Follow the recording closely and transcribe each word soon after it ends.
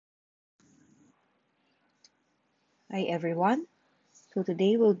Hi everyone. So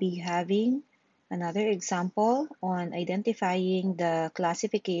today we'll be having another example on identifying the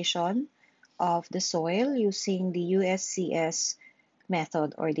classification of the soil using the USCS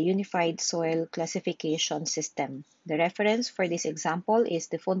method or the Unified Soil Classification System. The reference for this example is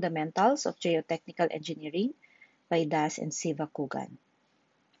the Fundamentals of Geotechnical Engineering by Das and Siva Kugan.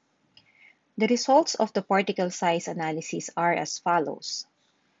 The results of the particle size analysis are as follows.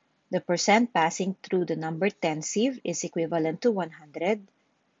 The percent passing through the number 10 sieve is equivalent to 100.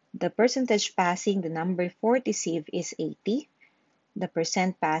 The percentage passing the number 40 sieve is 80. The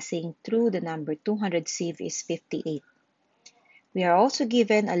percent passing through the number 200 sieve is 58. We are also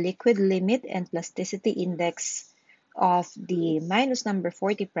given a liquid limit and plasticity index of the minus number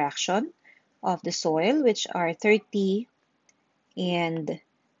 40 fraction of the soil, which are 30 and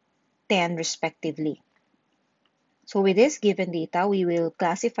 10 respectively. So with this given data, we will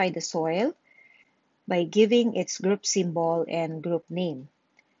classify the soil by giving its group symbol and group name.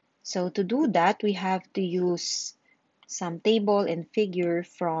 So to do that, we have to use some table and figure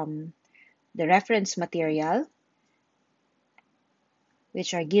from the reference material,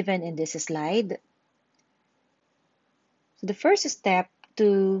 which are given in this slide. So the first step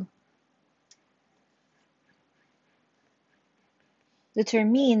to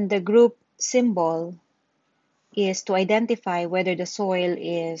determine the group symbol is to identify whether the soil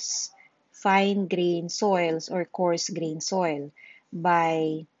is fine grain soils or coarse grain soil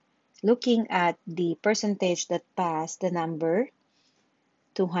by looking at the percentage that pass the number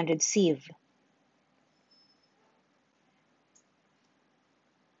 200 sieve.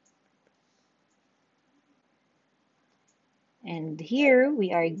 And here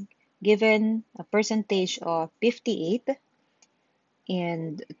we are given a percentage of 58.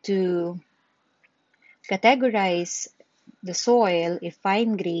 And to categorize the soil, if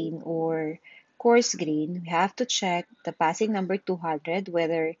fine grain or coarse grain, we have to check the passing number 200,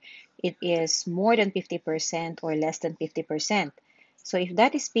 whether it is more than 50% or less than 50%. So if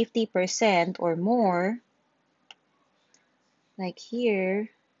that is 50% or more, like here,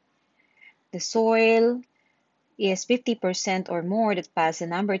 the soil is 50% or more that pass the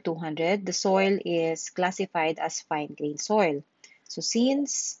number 200, the soil is classified as fine grain soil. So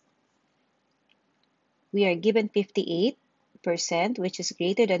since we are given 58%, which is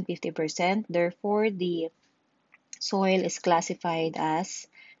greater than 50%, therefore the soil is classified as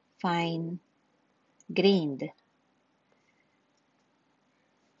fine grained.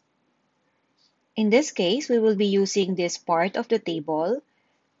 In this case, we will be using this part of the table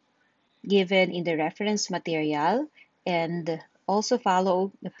given in the reference material and also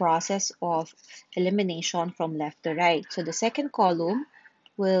follow the process of elimination from left to right. So the second column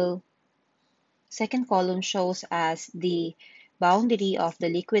shows us the boundary of the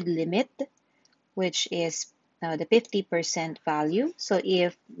liquid limit, which is the 50% value. So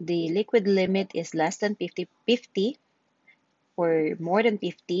if the liquid limit is less than 50 or more than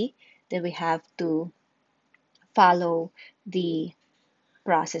 50, then we have to follow the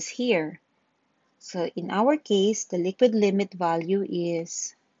process here. So in our case, the liquid limit value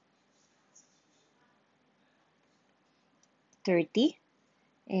is 30,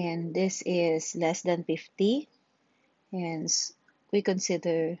 and this is less than 50, and we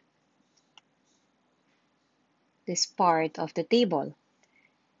consider this part of the table.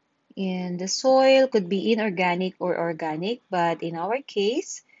 And the soil could be inorganic or organic, but in our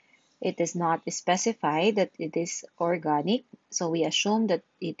case, it is not specified that it is organic, so we assume that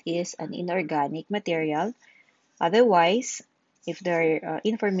it is an inorganic material. Otherwise, if there are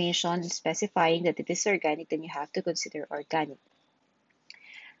information specifying that it is organic, then you have to consider organic.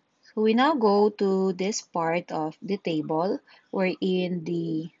 So we now go to this part of the table wherein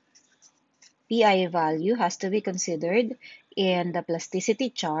the PI value has to be considered and the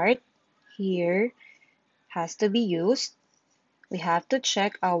plasticity chart here has to be used. We have to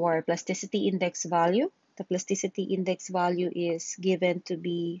check our plasticity index value. The plasticity index value is given to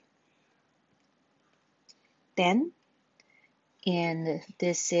be 10, and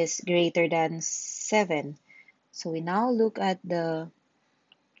this is greater than 7. So we now look at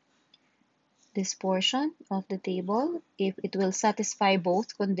this portion of the table. If it will satisfy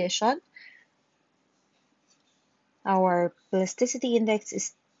both conditions, our plasticity index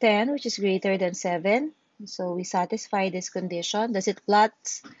is 10, which is greater than 7. So we satisfy this condition. Does it plot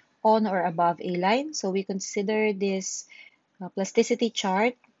on or above a line? So we consider this plasticity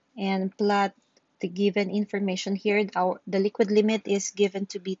chart and plot the given information here. The liquid limit is given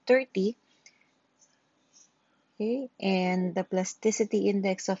to be 30, okay, and the plasticity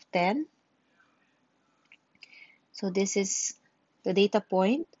index of 10. So this is the data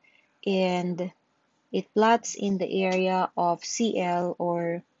point, and It plots in the area of CL,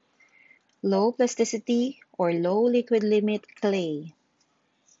 or low plasticity or low liquid limit clay.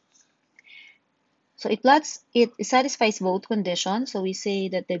 So it satisfies both conditions. So we say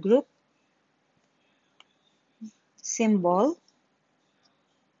that the group symbol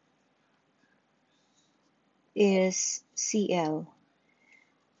is CL.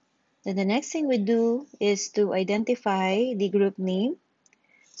 Then the next thing we do is to identify the group name.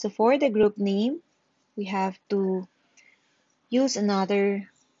 So for the group name, we have to use another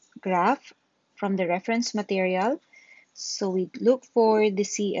graph from the reference material. So we look for the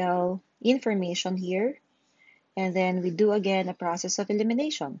CL information here, and then we do again a process of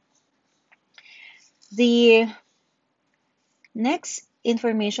elimination. The next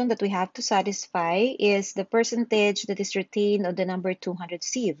information that we have to satisfy is the percentage that is retained on the number 200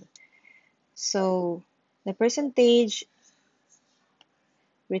 sieve. So the percentage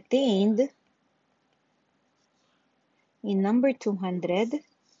retained in number 200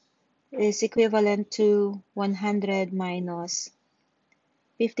 is equivalent to 100 minus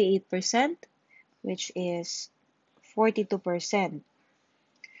 58%, which is 42%.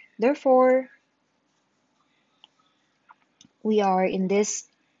 Therefore, we are in this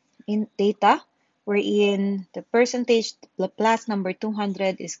data wherein the percentage plus number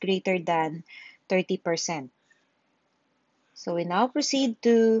 200 is greater than 30%. So we now proceed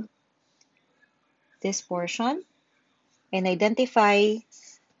to this portion and identify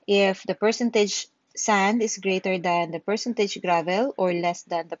if the percentage sand is greater than the percentage gravel or less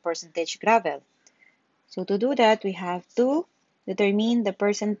than the percentage gravel. So to do that, we have to determine the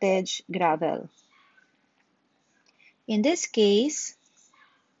percentage gravel. In this case,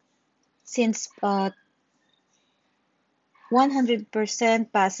 since 100%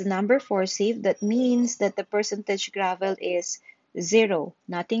 pass the number 4 sieve, that means that the percentage gravel is 0.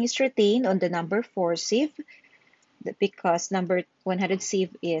 Nothing is retained on the number 4 sieve because number 100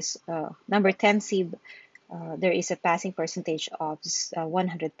 sieve is number 10 sieve, there is a passing percentage of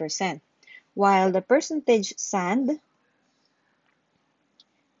 100%. While the percentage sand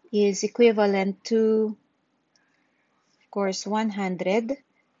is equivalent to, of course, 100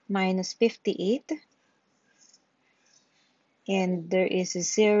 minus 58, and there is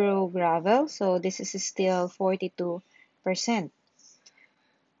 0 gravel, so this is still 42%.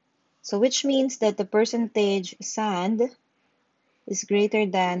 So which means that the percentage sand is greater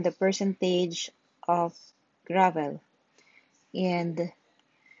than the percentage of gravel. And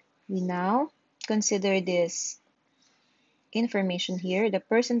we now consider this information here. The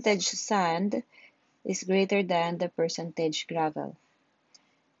percentage sand is greater than the percentage gravel.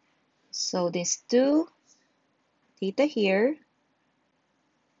 So these two data here,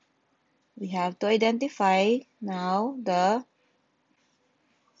 we have to identify now the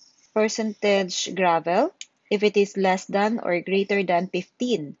percentage gravel if it is less than or greater than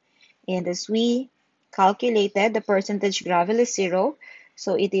 15. And as we calculated, the percentage gravel is 0,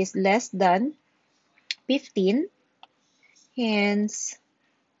 so it is less than 15. Hence,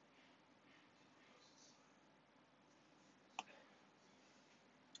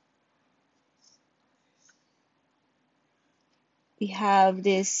 we have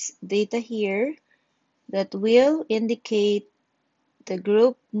this data here that will indicate the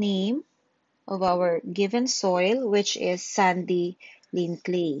group name of our given soil, which is sandy lean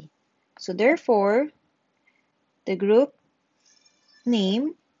clay. So therefore, the group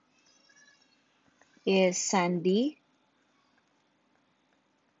name is sandy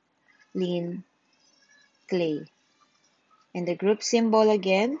lean clay. And the group symbol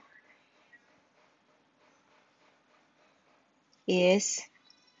again is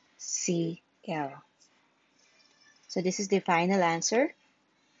CL. So this is the final answer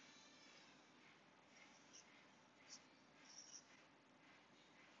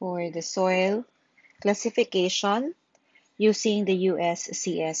for the soil classification using the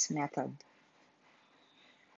USCS method.